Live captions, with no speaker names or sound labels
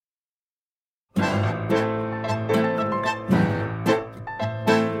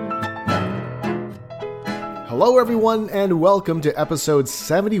Hello, everyone, and welcome to episode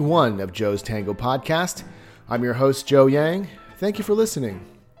 71 of Joe's Tango Podcast. I'm your host, Joe Yang. Thank you for listening.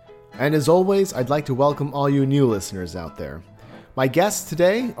 And as always, I'd like to welcome all you new listeners out there. My guests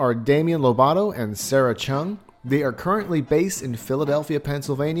today are Damian Lobato and Sarah Chung. They are currently based in Philadelphia,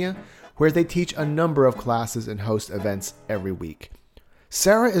 Pennsylvania, where they teach a number of classes and host events every week.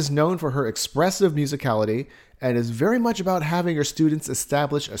 Sarah is known for her expressive musicality and is very much about having her students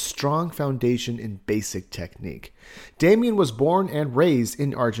establish a strong foundation in basic technique. Damian was born and raised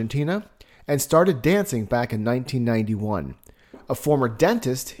in Argentina and started dancing back in 1991. A former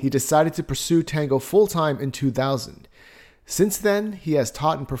dentist, he decided to pursue tango full-time in 2000. Since then, he has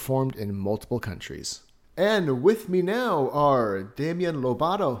taught and performed in multiple countries. And with me now are Damian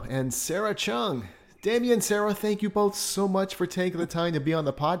Lobato and Sarah Chung. Damian, Sarah, thank you both so much for taking the time to be on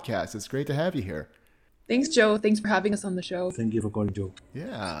the podcast. It's great to have you here. Thanks, Joe. Thanks for having us on the show. Thank you for calling, Joe.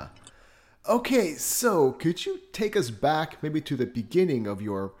 Yeah. Okay, so could you take us back maybe to the beginning of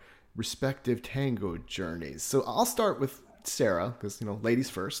your respective tango journeys? So I'll start with Sarah, because, ladies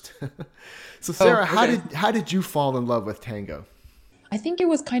first. So Sarah, how did you fall in love with tango? I think it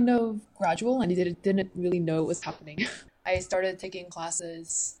was kind of gradual and I didn't really know it was happening. I started taking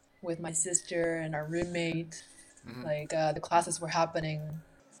classes with my sister and our roommate. The classes were happening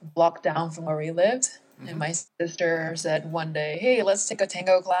blocked down from where we lived. And my sister said one day, hey, let's take a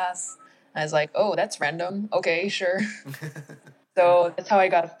tango class. I was like, oh, that's random. Okay, sure. So that's how I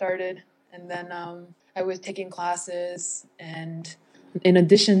got started. And then I was taking classes. And in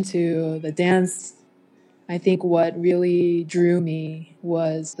addition to the dance, I think what really drew me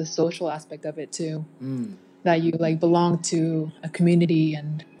was the social aspect of it too. That you belong to a community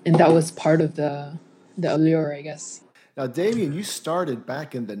and that was part of the allure, I guess. Now, Damian, you started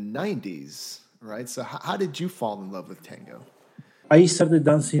back in the 90s. Right. So how did you fall in love with tango? I started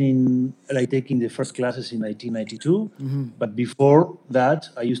dancing taking the first classes in 1992. But before that,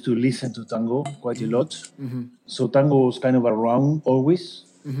 I used to listen to tango quite a lot. So tango was kind of around always.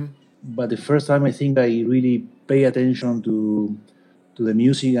 But the first time I think I really pay attention to the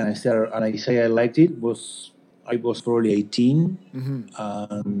music and I say I liked it I was probably 18.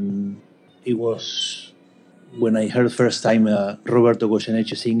 And it was when I heard first time Roberto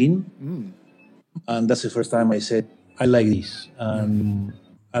Goyeneche singing. And that's the first time I said, I like this. And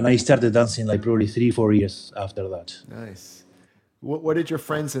I started dancing probably 3-4 years after that. Nice. What did your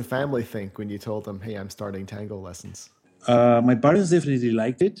friends and family think when you told them, hey, I'm starting tango lessons? My parents definitely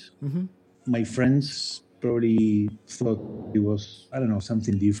liked it. My friends probably thought it was,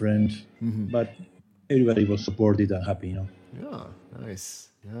 something different. But everybody was supportive and happy, Yeah, nice.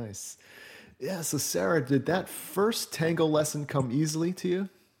 Yeah, so Sarah, did that first tango lesson come easily to you?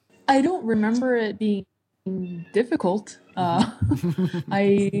 I don't remember it being difficult. It's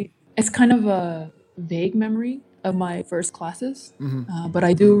kind of a vague memory of my first classes, but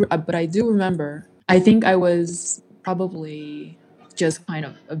I do remember. I think I was probably just kind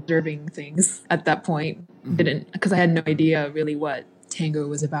of observing things at that point. Because I had no idea really what tango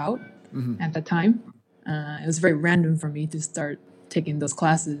was about at that time. It was very random for me to start taking those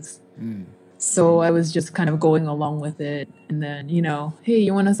classes. So I was just kind of going along with it. And then, hey,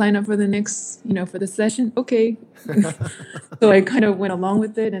 you want to sign up for the next, for the session? Okay. So I kind of went along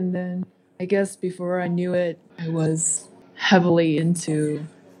with it. And then I guess before I knew it, I was heavily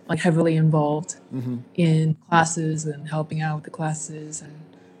involved in classes and helping out with the classes and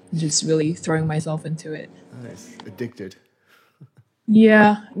just really throwing myself into it. Nice. Addicted.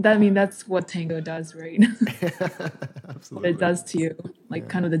 Yeah, that's what tango does, right? Absolutely. What it does to you,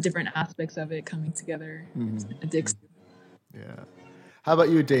 kind of the different aspects of it coming together, addicts you. Yeah. How about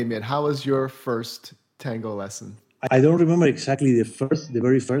you, Damian? How was your first tango lesson? I don't remember exactly the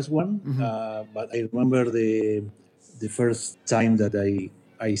very first one, but I remember the first time that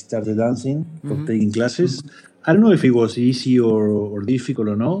I started dancing or taking classes. I don't know if it was easy or difficult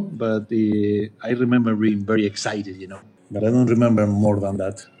or no, but I remember being very excited, But I don't remember more than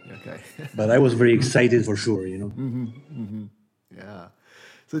that. Okay. But I was very excited for sure, Yeah.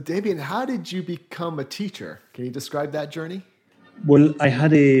 So, Damian, how did you become a teacher? Can you describe that journey? Well, I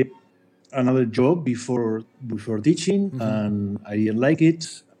had another job before teaching, and I didn't like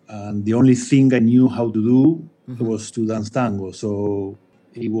it. And the only thing I knew how to do was to dance tango. So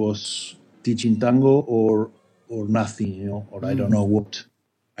it was teaching tango or nothing, or I don't know what.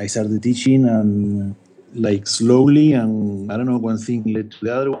 I started teaching and slowly, and I don't know, one thing led to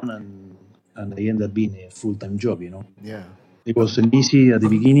the other one, and I ended up being a full-time job, Yeah. It wasn't easy at the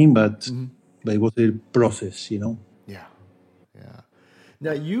beginning, but it was a process, Yeah.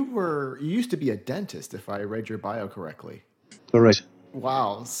 Now, you used to be a dentist, if I read your bio correctly. Correct.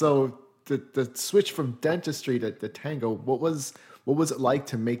 Wow. So the switch from dentistry to tango, what was it like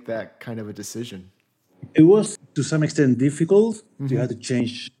to make that kind of a decision? It was to some extent difficult. You had to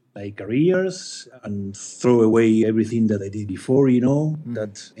change like careers and throw away everything that I did before,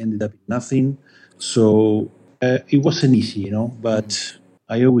 that ended up in nothing. So it wasn't easy, but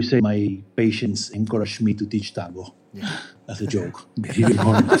I always say my patients encouraged me to teach tango as a joke.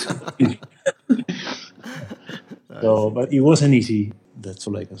 So, but it wasn't easy. That's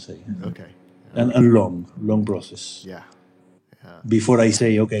all I can say. Okay. And long process. Yeah. Before I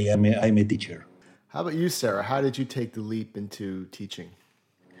say, okay, I'm a teacher. How about you, Sarah? How did you take the leap into teaching?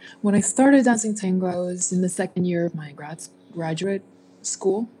 When I started dancing tango, I was in the second year of my graduate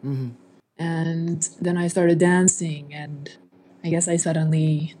school. And then I started dancing, and I guess I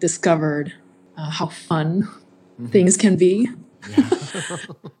suddenly discovered how fun things can be.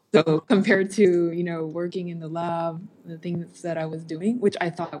 So compared to, working in the lab, the things that I was doing, which I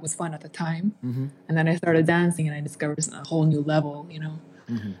thought was fun at the time. And then I started dancing and I discovered a whole new level,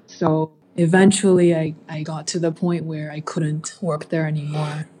 So eventually I got to the point where I couldn't work there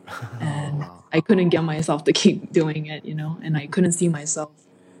anymore. And I couldn't get myself to keep doing it, and I couldn't see myself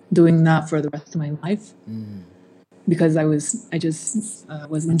doing that for the rest of my life. Because I just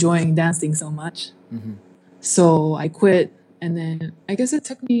was enjoying dancing so much. So I quit. And then I guess it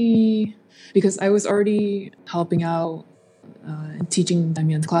took me, because I was already helping out and teaching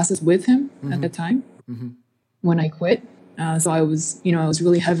Damian's classes with him at the time when I quit. So I was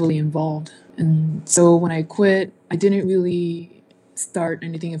really heavily involved. And so when I quit, I didn't really start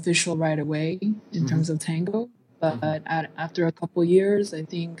anything official right away in terms of tango. But after a couple years, I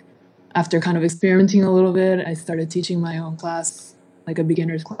think after kind of experimenting a little bit, I started teaching my own class, like a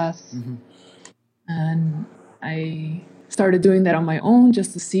beginner's class. And I started doing that on my own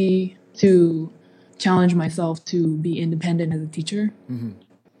just to challenge myself to be independent as a teacher.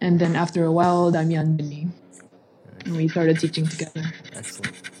 And then after a while, Damian did me. And we started teaching together.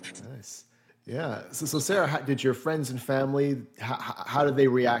 Excellent. Nice. Yeah. So Sarah, did your friends and family, how did they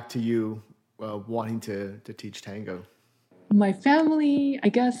react to you wanting to teach tango? My family, I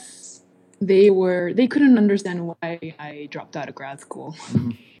guess they couldn't understand why I dropped out of grad school.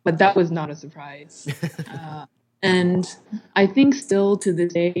 But that was not a surprise. And I think still to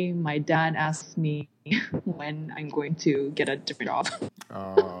this day, my dad asks me when I'm going to get a different job.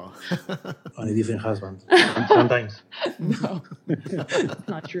 On a different husband. Sometimes. No, that's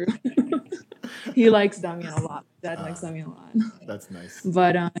not true. He likes Damian a lot. Dad likes Damian a lot. That's nice.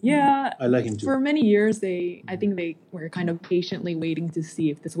 But I like him too. For many years, I think they were kind of patiently waiting to see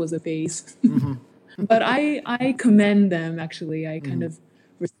if this was a phase. But I commend them, actually. I kind of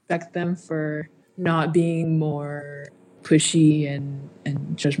respect them for not being more pushy and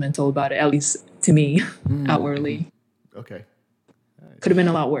judgmental about it, at least to me, outwardly. Okay. Could have been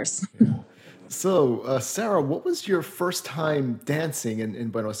a lot worse. So, Sarah, what was your first time dancing in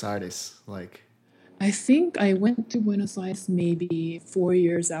Buenos Aires like? I think I went to Buenos Aires maybe 4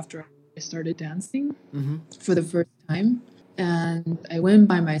 years after I started dancing for the first time. And I went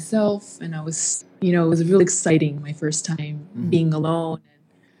by myself, and I was, it was really exciting, my first time being alone.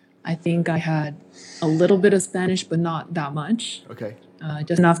 I think I had a little bit of Spanish, but not that much. Okay.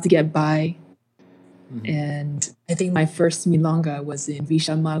 Just enough to get by. And I think my first milonga was in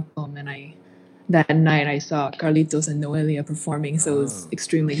Villa Malcolm, and that night I saw Carlitos and Noelia performing, so it was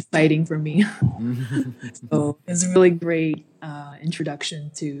extremely exciting for me. So it was a really great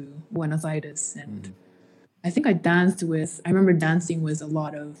introduction to Buenos Aires. And I think I remember dancing with a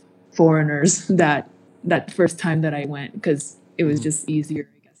lot of foreigners that first time that I went, because it was just easier,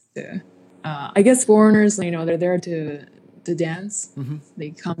 I guess foreigners, they're there to dance. They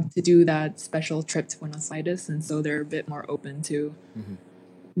come to do that special trip to Buenos Aires, and so they're a bit more open to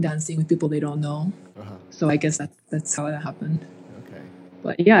dancing with people they don't know. So I guess that's how that happened. Okay.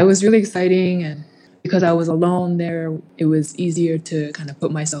 But yeah, it was really exciting, and because I was alone there, it was easier to kind of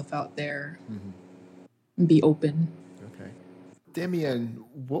put myself out there and be open. Okay. Damian,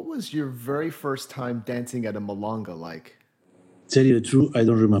 what was your very first time dancing at a milonga like? Tell you the truth, I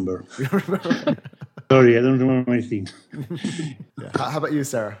don't remember. Sorry, I don't remember anything. How about you,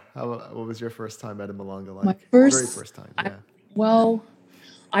 Sarah? What was your first time at a milonga like? My very first time.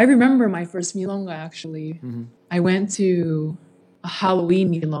 I remember my first milonga, actually. I went to a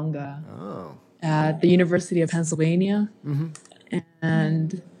Halloween milonga at the University of Pennsylvania.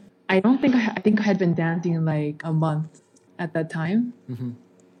 And I think I had been dancing like a month at that time.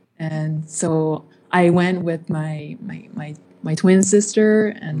 And so I went with my twin sister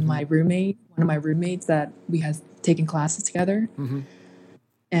and my roommate, one of my roommates that we had taken classes together.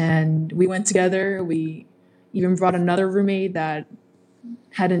 And we went together. We even brought another roommate that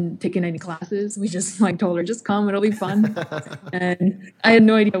hadn't taken any classes. We just like told her, just come, it'll be fun. And I had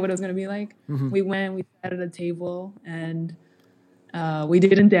no idea what it was going to be like. We went, we sat at a table, and we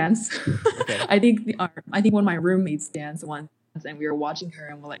didn't dance. I think one of my roommates danced once, and we were watching her,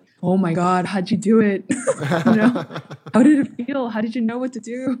 and we're like, "Oh my God, how'd you do it? How did it feel? How did you know what to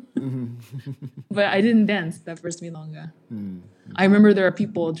do?" But I didn't dance that first milonga. I remember there are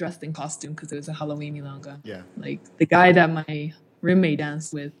people dressed in costume because it was a Halloween milonga. Yeah. Like the guy that my roommate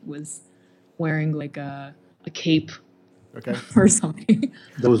danced with was wearing like a cape or something.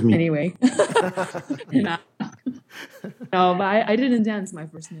 That was me. Anyway. No, but I didn't dance my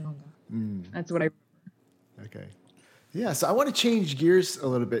first milonga. That's what I remember. Okay. Yeah, so I want to change gears a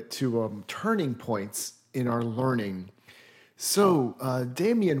little bit to turning points in our learning. So,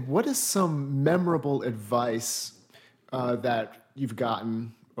 Damien, what is some memorable advice that you've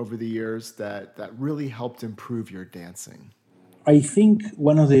gotten over the years that really helped improve your dancing? I think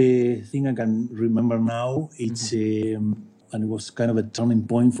one of the things I can remember now, and it was kind of a turning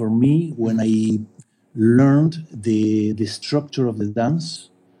point for me when I learned the structure of the dance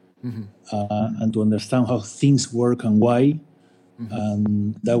and to understand how things work and why.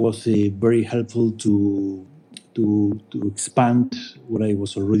 And that was very helpful to expand what I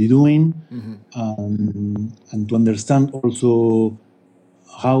was already doing and to understand also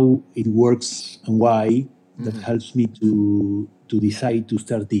how it works and why. That helps me to decide to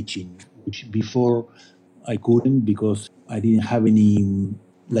start teaching, which before I couldn't because I didn't have any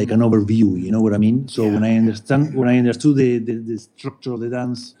like an overview. You know what I mean? So when I understood the structure of the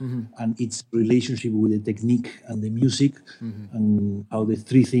dance and its relationship with the technique and the music and how the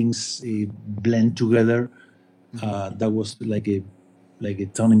three things blend together, that was like a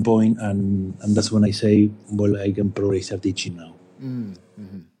turning point, and that's when I say, well, I can probably start teaching now.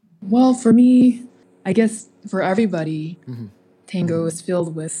 Well, for me, I guess for everybody, tango is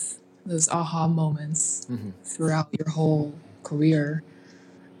filled with those aha moments throughout your whole career.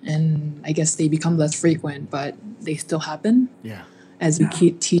 And I guess they become less frequent, but they still happen as you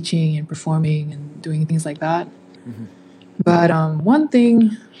keep teaching and performing and doing things like that. But one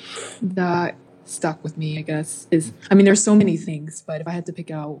thing that stuck with me, I guess, is, I mean, there's so many things, but if I had to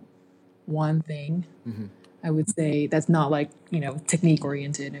pick out one thing, I would say that's not like, technique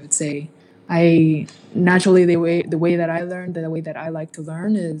oriented. I would say I naturally, the way that I learn, the way that I like to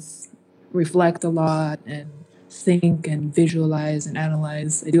learn is reflect a lot and think and visualize and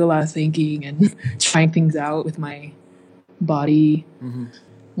analyze. I do a lot of thinking and trying things out with my body.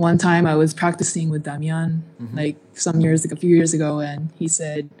 One time I was practicing with Damian, like a few years ago, and he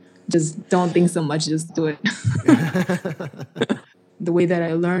said, just don't think so much, just do it. The way that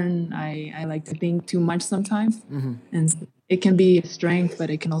I learn, I like to think too much sometimes. And it can be a strength, but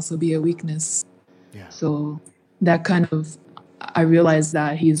it can also be a weakness. So that kind of, I realized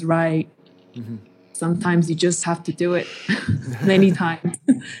that he's right. Sometimes you just have to do it many times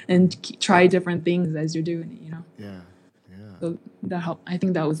and try different things as you're doing it, So that helped. I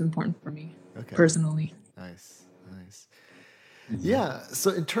think that was important for me personally. Nice. Yeah.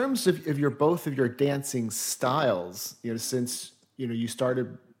 So in terms of both of your dancing styles, since you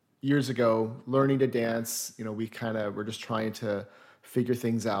started years ago learning to dance, we're just trying to figure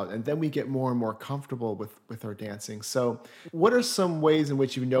things out, and then we get more and more comfortable with our dancing. So what are some ways in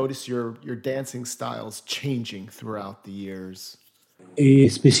which you notice your dancing styles changing throughout the years?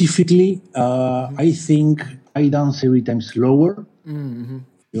 Specifically, I think I dance every time slower.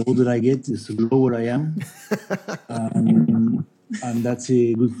 The older I get, the slower I am. And that's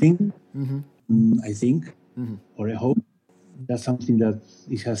a good thing, I think, or I hope. That's something that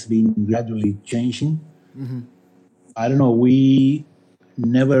it has been gradually changing. I don't know, we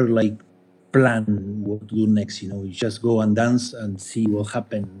never plan what to do next, you just go and dance and see what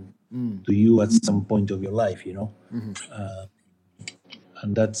happened to you at some point of your life,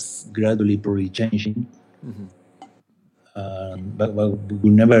 and that's gradually probably changing. But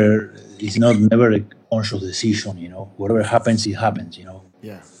it's never a conscious decision, whatever happens, it happens,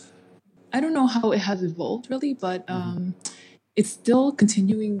 Yeah. I don't know how it has evolved really, but it's still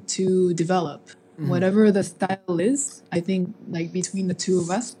continuing to develop. Whatever the style is, I think between the two of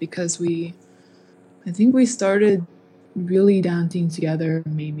us, because I think we started really dancing together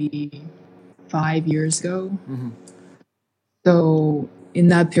maybe 5 years ago. So in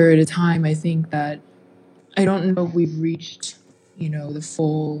that period of time, I think that I don't know if we've reached, the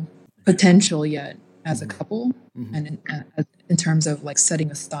full potential yet as a couple, and in terms of setting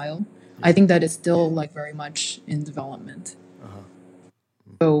a style. I think that it's still very much in development.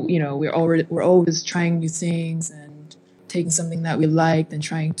 So we're always trying new things and taking something that we liked and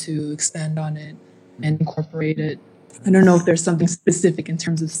trying to expand on it and incorporate it. I don't know if there's something specific in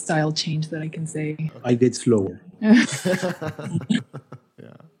terms of style change that I can say. I get slower.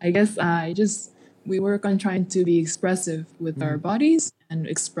 I guess we work on trying to be expressive with our bodies and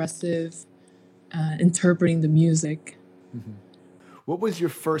expressive interpreting the music. What was your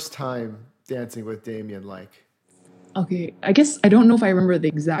first time dancing with Damien like? Okay, I guess I don't know if I remember the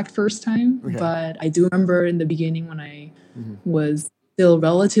exact first time, Okay. but I do remember in the beginning when I was still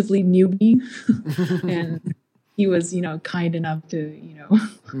relatively newbie and he was, kind enough to,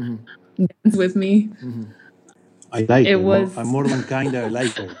 dance with me. I like It her. was- I'm more than kind. I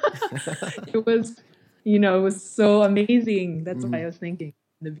like her. It was, it was so amazing. That's what I was thinking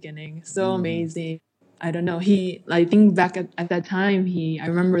in the beginning. So amazing. I don't know. I think back at that time, I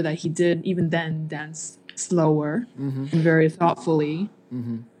remember that he did even then dance slower and very thoughtfully.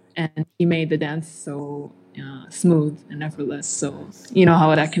 And he made the dance so smooth and effortless. So, you know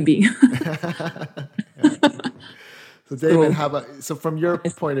how that can be. So Damien, so from your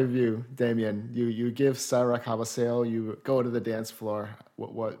point of view, Damien, you give Sarah Cavaseo, you go to the dance floor.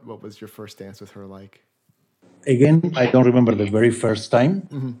 What was your first dance with her like? Again, I don't remember the very first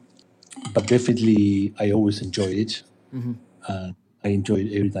time, but definitely I always enjoyed it. And I enjoy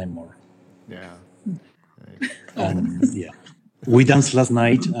it every time more. Yeah. And yeah, we danced last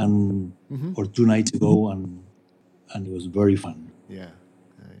night or 2 nights ago, and it was very fun. Yeah.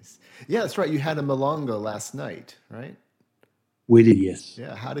 Nice. Yeah, that's right. You had a milonga last night, right? We did, yes.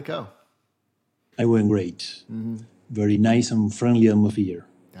 Yeah. How'd it go? I went great. Very nice and friendly atmosphere.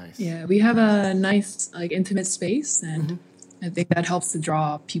 Nice. Yeah, we have a nice, intimate space, and I think that helps to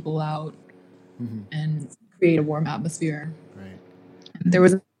draw people out and create a warm atmosphere. Right. There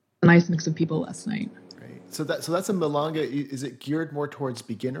was a nice mix of people last night. Right. So that's a milonga. Is it geared more towards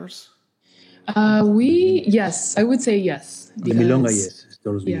beginners? Yes, I would say yes. The milonga, because- yes, it's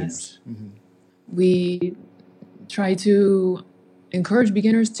towards beginners. We try to encourage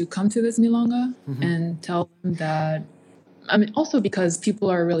beginners to come to this milonga and tell them that. I mean, also because people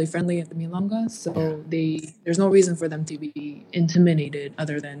are really friendly at the milonga, so there's no reason for them to be intimidated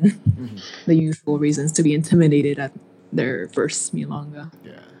other than the usual reasons to be intimidated at their first milonga.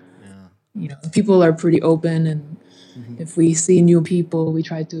 Yeah. People are pretty open, and if we see new people, we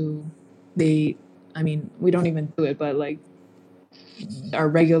try to. We don't even do it, but our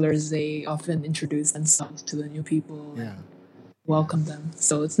regulars, they often introduce themselves to the new people, Yeah. welcome them.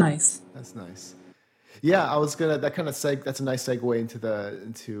 So it's nice. That's nice. Yeah, I was gonna. That's a nice segue into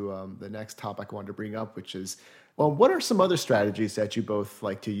the next topic I wanted to bring up, which is, well, what are some other strategies that you both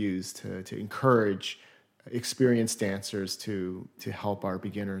like to use to encourage experienced dancers to help our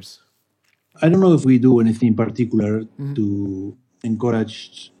beginners? I don't know if we do anything in particular to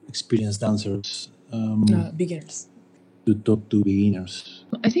encourage experienced dancers Beginners. to talk to beginners.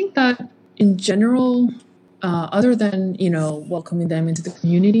 I think that in general, other than welcoming them into the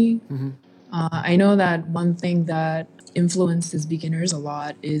community, I know that one thing that influences beginners a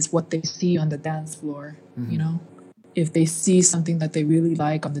lot is what they see on the dance floor. If they see something that they really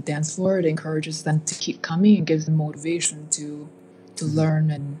like on the dance floor, it encourages them to keep coming and gives them motivation to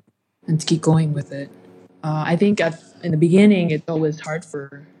learn and to keep going with it. I think in the beginning, it's always hard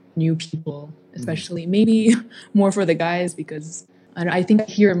for new people, especially maybe more for the guys, because I think I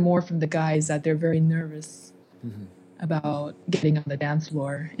hear more from the guys that they're very nervous about getting on the dance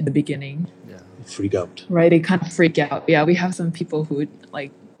floor in the beginning. Yeah. Freak out. Right? They kind of freak out. Yeah, we have some people who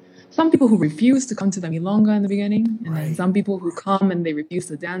refuse to come to the milonga in the beginning, and then some people who come and they refuse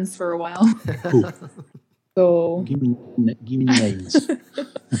to dance for a while. So Give me names.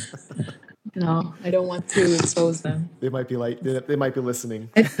 no, I don't want to expose them. They might be listening.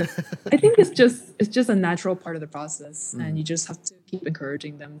 I think it's just a natural part of the process, and you just have to keep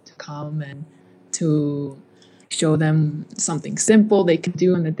encouraging them to come and to show them something simple they can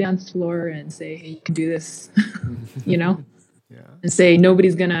do on the dance floor and say, hey, you can do this, Yeah. and say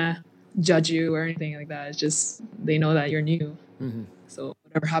nobody's gonna judge you or anything like that. It's just they know that you're new, so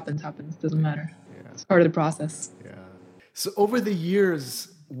whatever happens, doesn't matter. It's part of the process. Yeah. So over the years,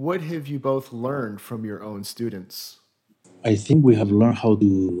 what have you both learned from your own students? I think we have learned how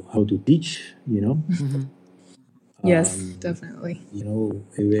to teach. Yes, definitely.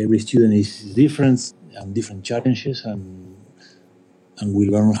 Every student is different and different challenges, and we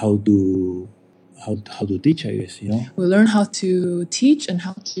learn how to teach, I guess. We learn how to teach and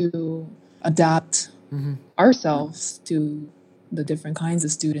how to adapt ourselves to the different kinds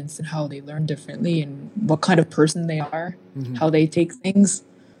of students and how they learn differently and what kind of person they are, how they take things,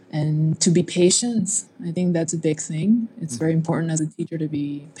 and to be patient. I think that's a big thing. It's very important as a teacher to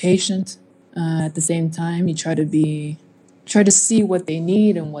be patient. At the same time, you try to see what they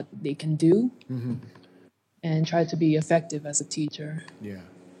need and what they can do. and try to be effective as a teacher. Yeah.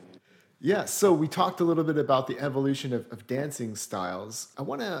 Yeah, so we talked a little bit about the evolution of dancing styles. I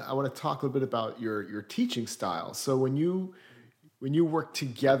wanna talk a little bit about your teaching style. So when you work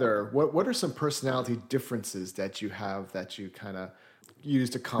together, what are some personality differences that you have that you kind of use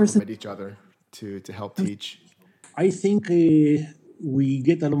to Person, complement each other to help teach? I think we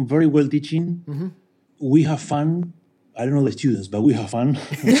get along very well teaching. We have fun. I don't know the students, but we have fun.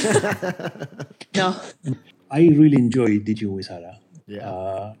 no, I really enjoy teaching with Sarah.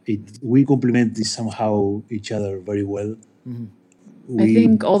 Yeah. We complement somehow each other very well. I We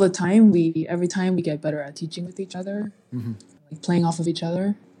think all the time every time we get better at teaching with each other, like playing off of each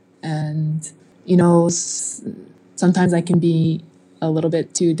other, and you know, sometimes I can be a little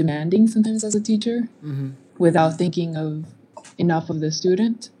bit too demanding sometimes as a teacher without thinking of enough of the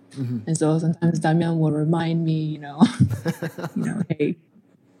student. And so sometimes Damian will remind me, hey,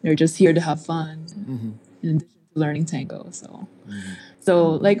 they're just here to have fun in addition to learning tango. So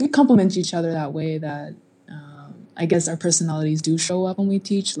like we complement each other that way that I guess our personalities do show up when we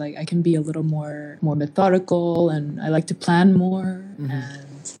teach. Like I can be a little more methodical and I like to plan more.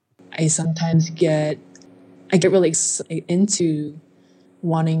 And I sometimes I get really into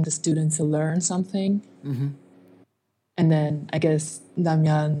wanting the student to learn something. And then I guess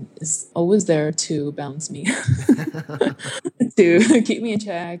Damian is always there to balance me, to keep me in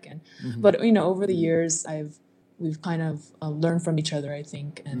check. But over the years, we've kind of learned from each other, I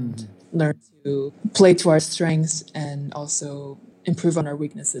think, and learned to play to our strengths and also improve on our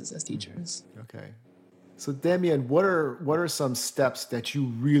weaknesses as teachers. Okay. So Damien, what are some steps that you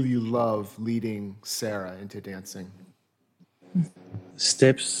really love leading Sarah into dancing?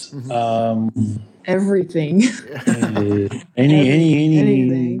 steps. Everything. Any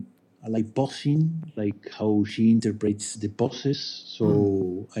Anything. I like posing, like how she interprets the poses.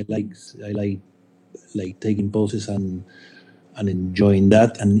 So I like taking poses and enjoying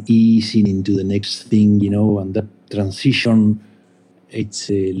that and easing into the next thing, and that transition.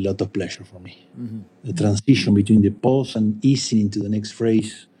 It's a lot of pleasure for me. The transition between the pose and easing into the next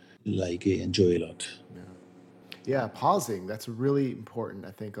phrase, like I enjoy a lot. Yeah, pausing, that's really important.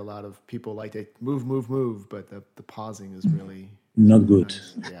 I think a lot of people like to move, but the pausing is really Not good.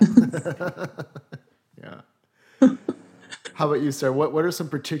 nice. Yeah. Yeah. How about you, Sarah? What are some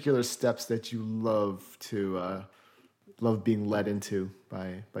particular steps that you love love being led into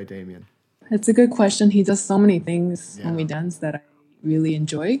by Damien? It's a good question. He does so many things when we Yeah. dance that I really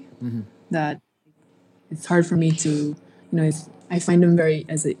enjoy that it's hard for me to, I find him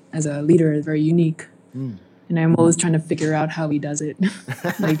as a leader, very unique. And I'm always trying to figure out how he does it,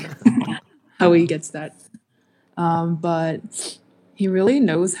 like how he gets that. But he really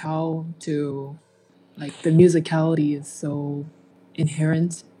knows how to, like, the musicality is so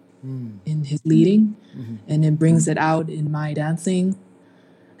inherent in his leading, and it brings it out in my dancing.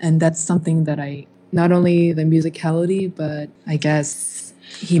 And that's something that not only the musicality, but I guess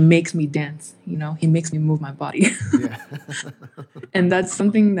he makes me dance, he makes me move my body. Yeah. And that's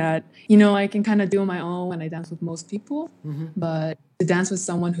something that, I can kind of do on my own when I dance with most people. But to dance with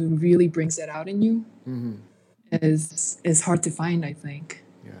someone who really brings it out in you is hard to find, I think.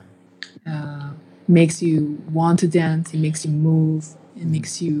 Yeah. Makes you want to dance, it makes you move, it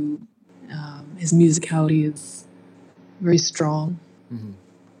makes you, his musicality is very strong.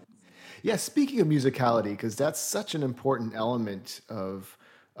 Yeah, speaking of musicality, because that's such an important element of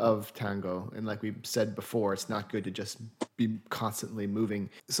tango, and like we said before, it's not good to just be constantly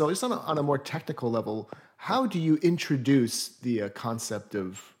moving. So, just on a more technical level, how do you introduce the concept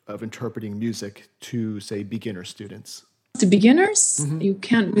of interpreting music to, say, beginner students? To beginners, you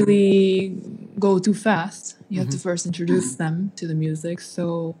can't really go too fast. You have to first introduce them to the music.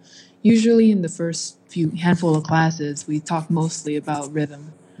 So usually in the first handful of classes, we talk mostly about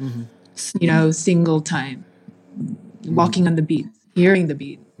rhythm. Single time, walking on the beat, hearing the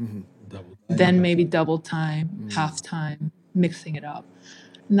beat, then maybe double time, half time, mixing it up.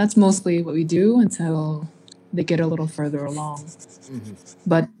 And that's mostly what we do until they get a little further along.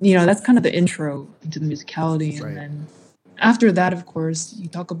 But, that's kind of the intro into the musicality. And Right. then after that, of course, you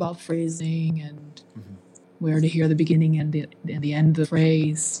talk about phrasing and where to hear the beginning and the end of the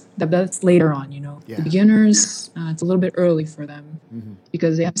phrase. That's later on, Yeah. The beginners, it's a little bit early for them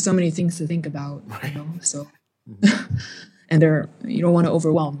because they have so many things to think about, so... And you don't want to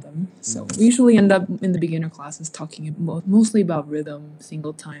overwhelm them. So we usually end up in the beginner classes talking mostly about rhythm,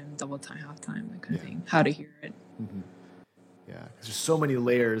 single time, double time, half time, that kind of thing, how to hear it. Yeah, 'cause there's so many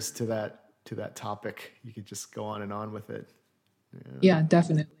layers to that topic. You could just go on and on with it. Yeah,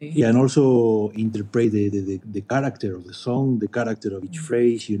 definitely. Yeah, and also interpret the character of the song, the character of each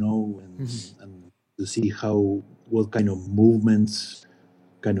phrase, and to see what kind of movements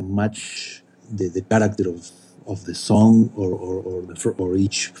kind of match the character of the song or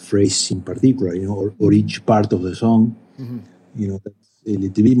each phrase in particular, or each part of the song. That's a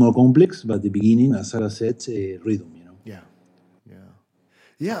little bit more complex, but the beginning, as Sarah said, rhythm. Yeah. Yeah.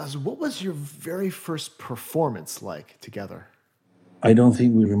 Yeah. So what was your very first performance like together? I don't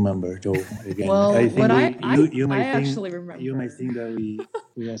think we remember, Joe. Again, Well, I think what you I might think actually remember. you might think that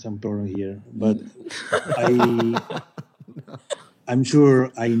we have some problem here, but I I'm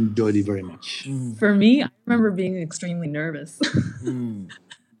sure I enjoyed it very much. For me, I remember being extremely nervous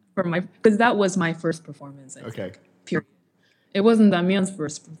because that was my first performance. I think, Okay. period. It wasn't Damian's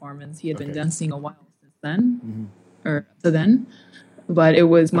first performance. He had been dancing a while since then, or to then, but it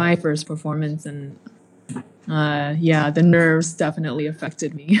was my first performance, and the nerves definitely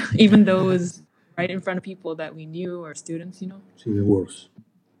affected me, even though it was right in front of people that we knew or students, It's even worse.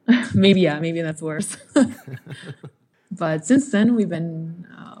 maybe that's worse. But since then, we've been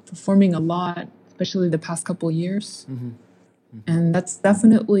performing a lot, especially the past couple years. And that's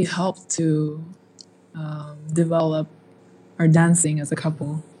definitely helped to develop our dancing as a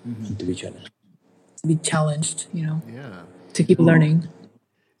couple. To be challenged. To be challenged, Yeah. to keep learning.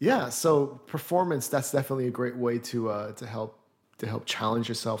 Yeah. So performance, that's definitely a great way to help challenge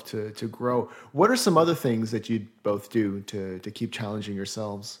yourself to grow. What are some other things that you both do to keep challenging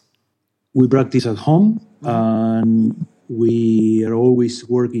yourselves? We practice at home, and we are always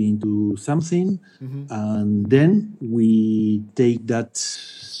working into something, and then we take that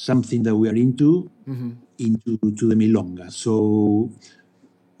something that we are into to the milonga. So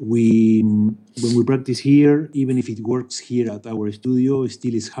when we practice here, even if it works here at our studio, it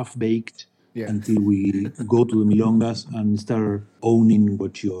still is half baked until we go to the milongas and start owning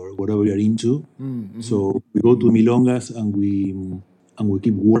whatever you're into. So we go to the milongas and we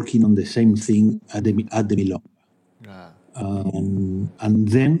keep working on the same thing at the milonga. And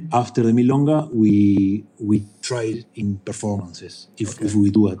then after the milonga, we try it in performances if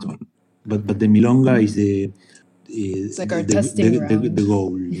we do at all. But the milonga is it's like our testing ground. The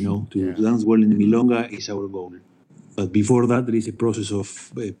goal, to dance well in the milonga is our goal. But before that, there is a process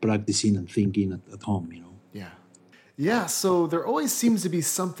of practicing and thinking at home, Yeah. Yeah, so there always seems to be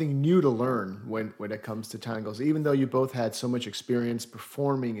something new to learn when it comes to tangos. Even though you both had so much experience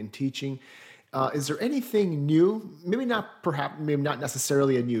performing and teaching, is there anything new? Maybe not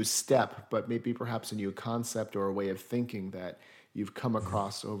necessarily a new step, but maybe perhaps a new concept or a way of thinking that you've come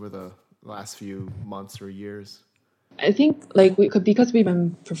across over the last few months or years? I think because we've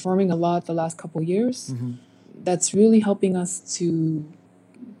been performing a lot the last couple years, that's really helping us to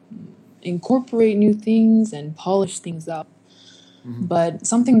incorporate new things and polish things up. But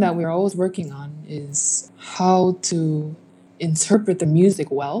something that we're always working on is how to interpret the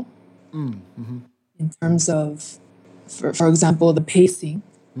music well in terms of, for example, the pacing.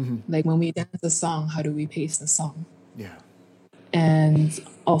 Like when we dance a song, how do we pace the song? Yeah. And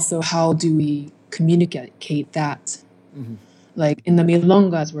also, how do we communicate that? Like in the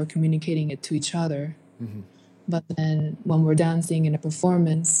milongas, we're communicating it to each other. But then when we're dancing in a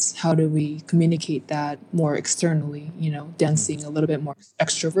performance, how do we communicate that more externally, dancing a little bit more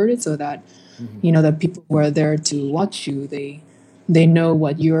extroverted so that, the people who are there to watch you, they know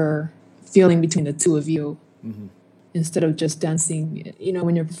what you're feeling between the two of you. Instead of just dancing,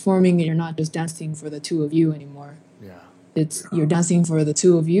 when you're performing, you're not just dancing for the two of you anymore. Yeah. You're dancing for the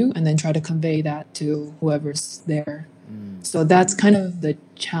two of you and then try to convey that to whoever's there. So that's kind of the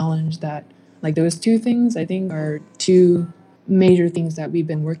challenge that, those two things, I think, are two major things that we've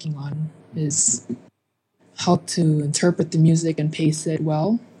been working on, is how to interpret the music and pace it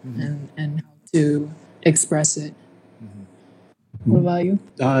well, and how to express it. What about you?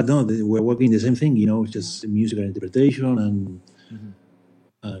 No, we're working the same thing, just musical interpretation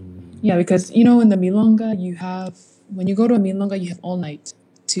and yeah, because in the milonga when you go to a milonga, you have all night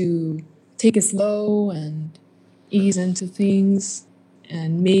to take it slow and ease into things.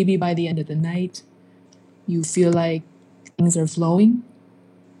 And maybe by the end of the night, you feel like things are flowing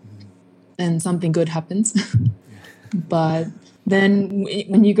and something good happens. But then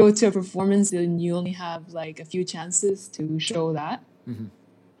when you go to a performance, then you only have a few chances to show that,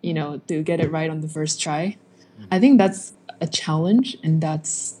 to get it right on the first try. I think that's a challenge, and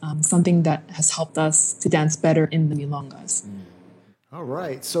that's something that has helped us to dance better in the milongas. All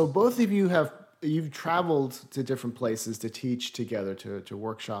right. So both of you've traveled to different places to teach together, to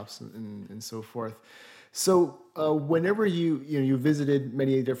workshops and so forth. So whenever you visited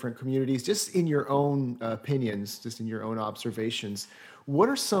many different communities, just in your own opinions, just in your own observations, what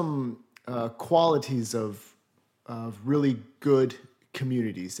are some qualities of really good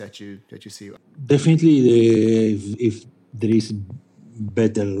communities that you see? Definitely, if there is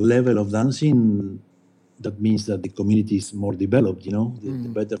better level of dancing, that means that the community is more developed.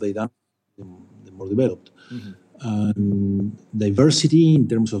 The better they dance, the more developed. And diversity in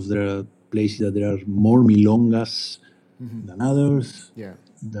terms of there are places that there are more milongas than others. Yeah.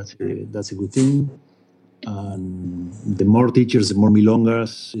 That's a good thing. And the more teachers, the more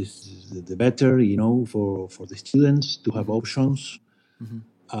milongas is the better. For the students to have options.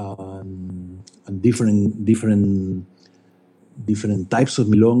 And different types of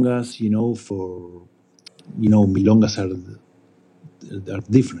milongas. Milongas are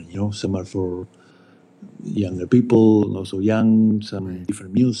different. Some are for younger people, also young, some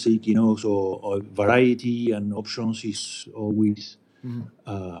different music. So variety and options is always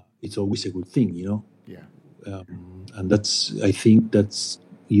it's always a good thing. Yeah. And I think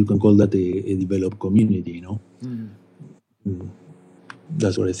you can call that a developed community.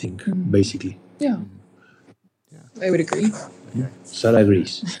 That's what I think, basically. Yeah. I would agree. Okay. Sarah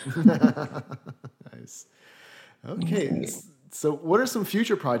agrees. Nice. Okay. So what are some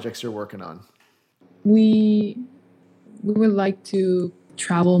future projects you're working on? We would like to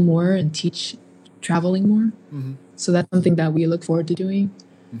travel more and teach traveling more. So that's something that we look forward to doing.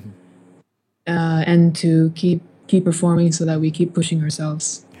 And to keep performing so that we keep pushing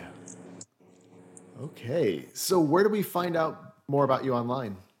ourselves. Yeah. Okay. So where do we find out more about you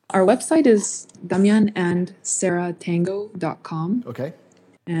online? Our website is damianandsarahtango.com. Okay.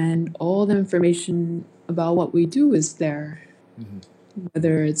 And all the information about what we do is there.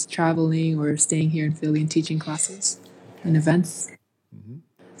 Whether it's traveling or staying here in Philly and teaching classes and events.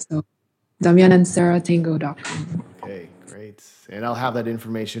 So damianandsarahtango.com. Okay, great. And I'll have that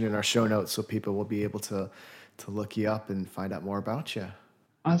information in our show notes so people will be able to look you up and find out more about you.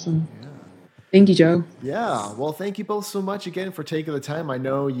 Awesome. Yeah. Thank you, Joe. Yeah. Well, thank you both so much again for taking the time. I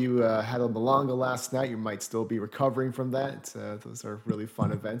know you had a milonga last night. You might still be recovering from that. Those are really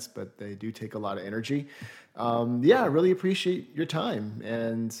fun events, but they do take a lot of energy. I really appreciate your time,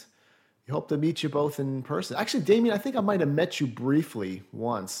 and I hope to meet you both in person. Actually, Damien, I think I might have met you briefly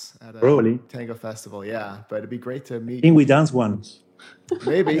once at a tango festival. Yeah, but it'd be great to meet. I think we danced once.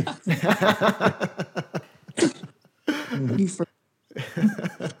 Maybe.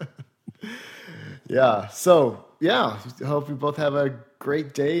 Yeah. So, I hope we both have a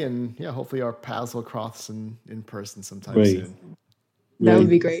great day, and hopefully our paths will cross in person sometime soon. That would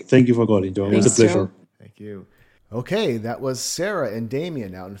be great. Thank you for calling, Joe. It's a pleasure. Joe. Thank you. Okay, that was Sarah and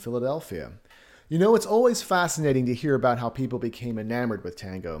Damien out in Philadelphia. It's always fascinating to hear about how people became enamored with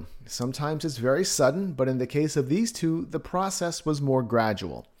tango. Sometimes it's very sudden, but in the case of these two, the process was more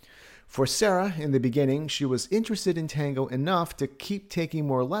gradual. For Sarah, in the beginning, she was interested in tango enough to keep taking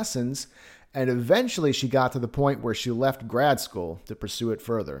more lessons, and eventually she got to the point where she left grad school to pursue it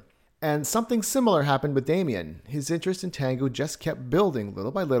further. And something similar happened with Damien. His interest in tango just kept building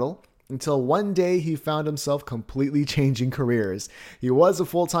little by little, until one day he found himself completely changing careers. He was a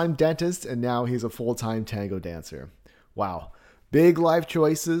full-time dentist, and now he's a full-time tango dancer. Wow. Big life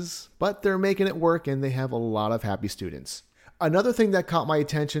choices, but they're making it work, and they have a lot of happy students. Another thing that caught my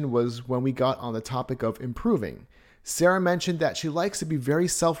attention was when we got on the topic of improving. Sarah mentioned that she likes to be very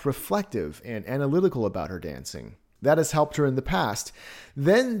self-reflective and analytical about her dancing. That has helped her in the past.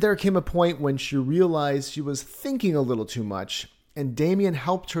 Then there came a point when she realized she was thinking a little too much, and Damien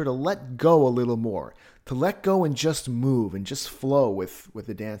helped her to let go a little more, to let go and just move and just flow with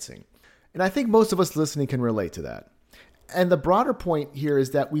the dancing. And I think most of us listening can relate to that. And the broader point here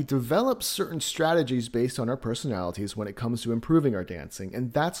is that we develop certain strategies based on our personalities when it comes to improving our dancing,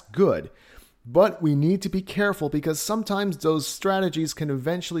 and that's good. But we need to be careful because sometimes those strategies can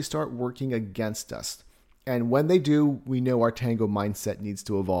eventually start working against us. And when they do, we know our tango mindset needs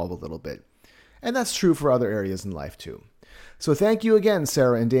to evolve a little bit. And that's true for other areas in life too. So thank you again,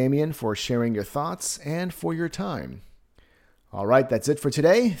 Sarah and Damien, for sharing your thoughts and for your time. All right, that's it for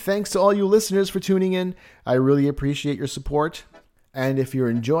today. Thanks to all you listeners for tuning in. I really appreciate your support. And if you're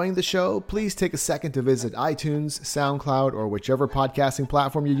enjoying the show, please take a second to visit iTunes, SoundCloud, or whichever podcasting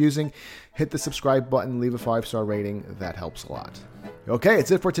platform you're using. Hit the subscribe button, leave a 5-star rating. That helps a lot. Okay,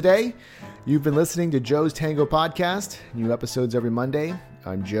 it's it for today. You've been listening to Joe's Tango Podcast. New episodes every Monday.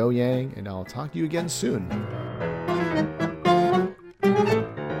 I'm Joe Yang, and I'll talk to you again soon.